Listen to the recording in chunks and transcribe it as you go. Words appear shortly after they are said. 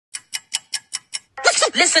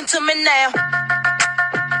Listen to me now.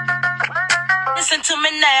 Listen to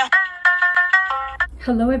me now.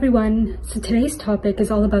 Hello everyone. So today's topic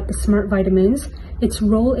is all about the smart vitamins, its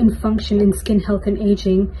role and function in skin health and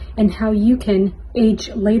aging, and how you can age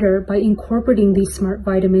later by incorporating these smart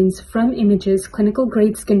vitamins from Image's clinical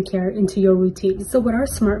grade skincare into your routine. So what are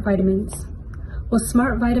smart vitamins? Well,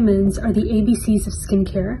 smart vitamins are the ABCs of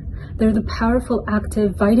skincare. They're the powerful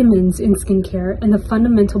active vitamins in skincare and the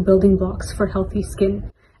fundamental building blocks for healthy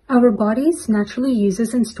skin. Our bodies naturally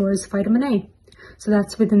uses and stores vitamin A. So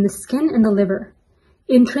that's within the skin and the liver.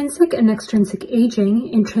 Intrinsic and extrinsic aging,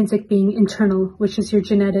 intrinsic being internal, which is your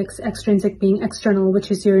genetics, extrinsic being external,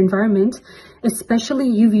 which is your environment, especially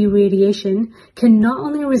UV radiation, can not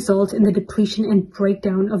only result in the depletion and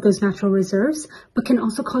breakdown of those natural reserves, but can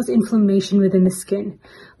also cause inflammation within the skin,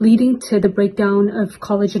 leading to the breakdown of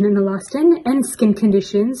collagen and elastin and skin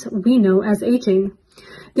conditions we know as aging.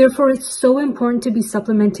 Therefore, it's so important to be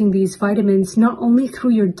supplementing these vitamins not only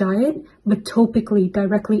through your diet, but topically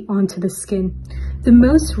directly onto the skin. The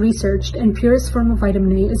most researched and purest form of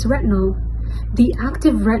vitamin A is retinol. The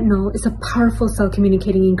active retinol is a powerful cell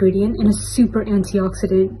communicating ingredient and a super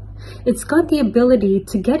antioxidant. It's got the ability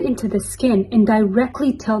to get into the skin and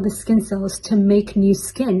directly tell the skin cells to make new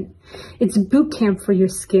skin. It's boot camp for your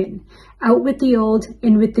skin. Out with the old,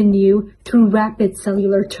 in with the new through rapid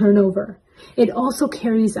cellular turnover. It also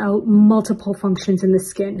carries out multiple functions in the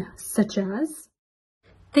skin, such as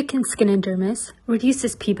thickens skin and dermis,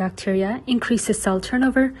 reduces P bacteria, increases cell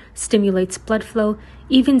turnover, stimulates blood flow,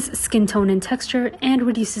 evens skin tone and texture, and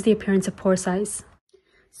reduces the appearance of pore size.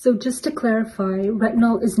 So just to clarify,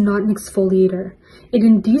 retinol is not an exfoliator. It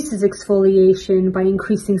induces exfoliation by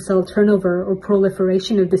increasing cell turnover or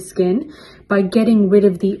proliferation of the skin, by getting rid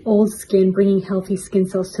of the old skin, bringing healthy skin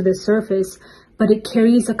cells to the surface, but it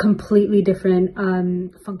carries a completely different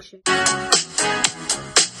function.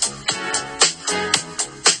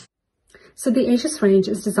 So the ageless range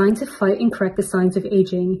is designed to fight and correct the signs of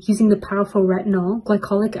aging using the powerful retinol,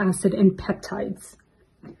 glycolic acid, and peptides.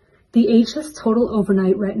 The ageless total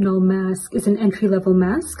overnight retinol mask is an entry-level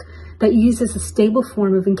mask that uses a stable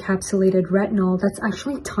form of encapsulated retinol that's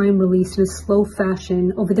actually time-released in a slow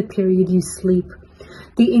fashion over the period you sleep.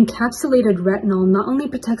 The encapsulated retinol not only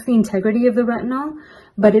protects the integrity of the retinol,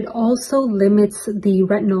 but it also limits the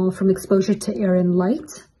retinol from exposure to air and light.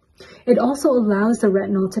 It also allows the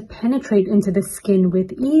retinol to penetrate into the skin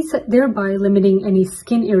with ease, thereby limiting any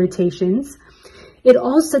skin irritations. It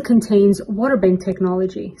also contains water bank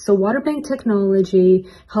technology. So water bank technology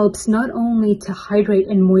helps not only to hydrate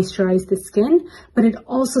and moisturize the skin, but it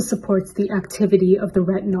also supports the activity of the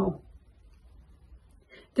retinol.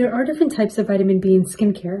 There are different types of vitamin B in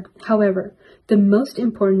skincare. However, the most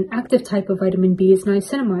important active type of vitamin B is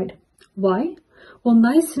niacinamide. Why? Well,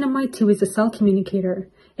 niacinamide 2 is a cell communicator.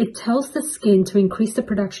 It tells the skin to increase the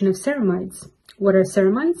production of ceramides. What are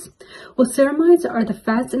ceramides? Well, ceramides are the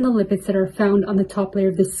fats and the lipids that are found on the top layer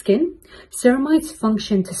of the skin. Ceramides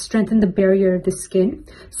function to strengthen the barrier of the skin.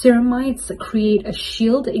 Ceramides create a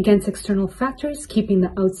shield against external factors, keeping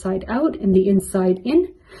the outside out and the inside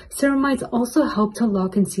in. Ceramides also help to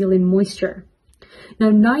lock and seal in moisture. Now,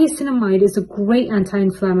 niacinamide is a great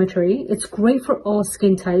anti-inflammatory. It's great for all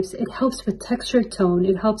skin types. It helps with texture tone.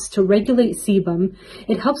 It helps to regulate sebum.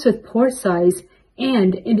 It helps with pore size,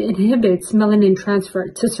 and it inhibits melanin transfer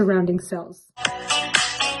to surrounding cells.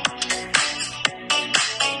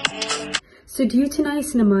 So due to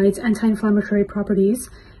niacinamide's anti-inflammatory properties,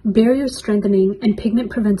 barrier strengthening, and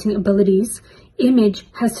pigment preventing abilities, Image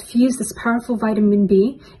has fused this powerful vitamin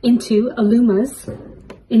B into Illuma's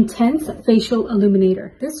Intense Facial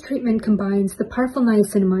Illuminator. This treatment combines the powerful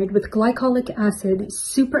niacinamide with glycolic acid,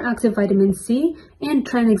 super active vitamin C, and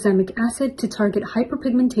tranexamic acid to target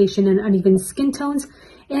hyperpigmentation and uneven skin tones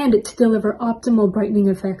and to deliver optimal brightening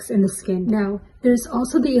effects in the skin. Now, there's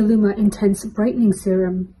also the Illuma Intense Brightening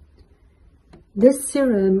Serum. This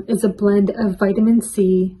serum is a blend of vitamin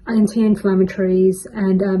C, anti-inflammatories,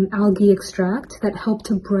 and algae extract that help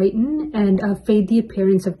to brighten and fade the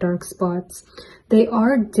appearance of dark spots. They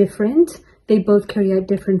are different. They both carry out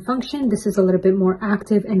different function. This is a little bit more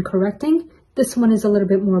active and correcting. This one is a little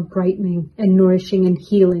bit more brightening and nourishing and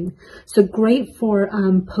healing. So great for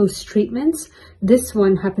post-treatments. This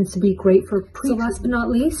one happens to be great for pre-treatment. So last but not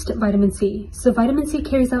least, vitamin C. So vitamin C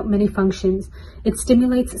carries out many functions. It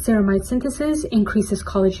stimulates ceramide synthesis, increases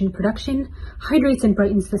collagen production, hydrates and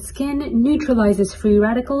brightens the skin, neutralizes free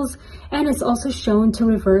radicals, and is also shown to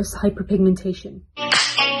reverse hyperpigmentation.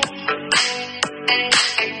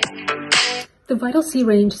 The Vital C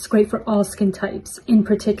range is great for all skin types, in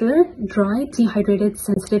particular, dry, dehydrated,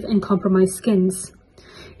 sensitive, and compromised skins.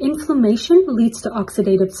 Inflammation leads to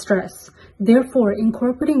oxidative stress. Therefore,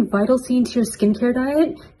 incorporating Vital C into your skincare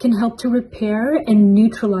diet can help to repair and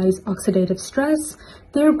neutralize oxidative stress,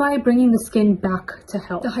 thereby bringing the skin back to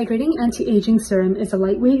health. The Hydrating Anti-Aging Serum is a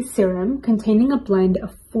lightweight serum containing a blend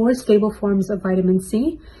of 4 stable forms of vitamin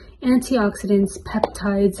C, antioxidants,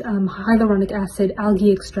 peptides, hyaluronic acid,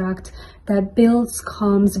 algae extract that builds,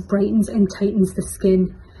 calms, brightens, and tightens the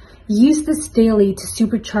skin. Use this daily to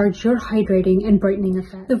supercharge your hydrating and brightening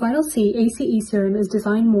effect. The Vital C ACE serum is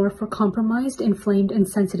designed more for compromised, inflamed, and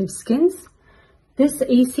sensitive skins. This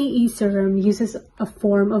ACE serum uses a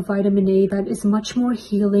form of vitamin A that is much more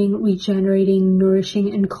healing, regenerating,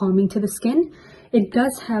 nourishing, and calming to the skin. It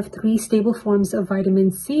does have 3 stable forms of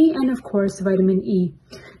vitamin C and, of course, vitamin E.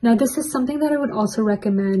 Now, this is something that I would also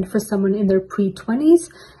recommend for someone in their pre-20s.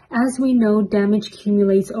 As we know, damage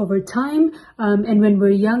accumulates over time, and when we're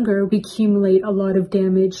younger, we accumulate a lot of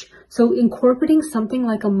damage. So incorporating something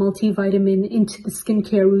like a multivitamin into the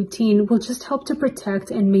skincare routine will just help to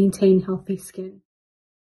protect and maintain healthy skin.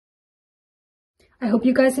 I hope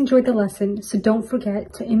you guys enjoyed the lesson, so don't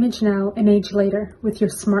forget to image now and age later with your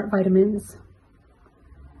smart vitamins.